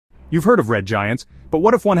You've heard of red giants, but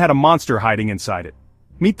what if one had a monster hiding inside it?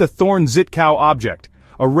 Meet the Thorne Żytkow Object,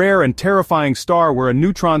 a rare and terrifying star where a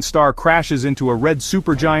neutron star crashes into a red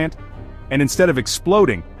supergiant, and instead of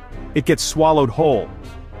exploding, it gets swallowed whole.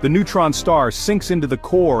 The neutron star sinks into the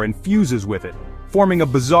core and fuses with it, forming a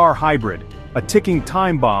bizarre hybrid, a ticking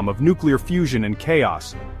time bomb of nuclear fusion and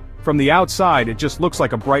chaos. From the outside, it just looks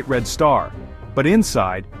like a bright red star. But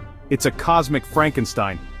inside, it's a cosmic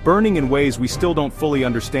Frankenstein, burning in ways we still don't fully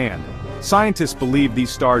understand. Scientists believe these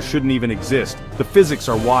stars shouldn't even exist. The physics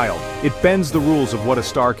are wild. It bends the rules of what a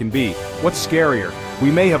star can be. What's scarier?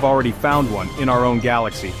 We may have already found one in our own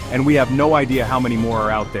galaxy, and we have no idea how many more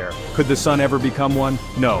are out there. Could the sun ever become one?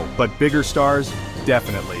 No, but bigger stars?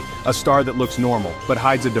 Definitely. A star that looks normal, but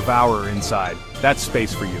hides a devourer inside. That's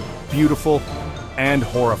space for you. Beautiful and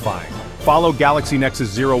horrifying. Follow Galaxy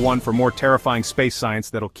Nexus 01 for more terrifying space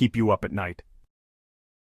science that'll keep you up at night.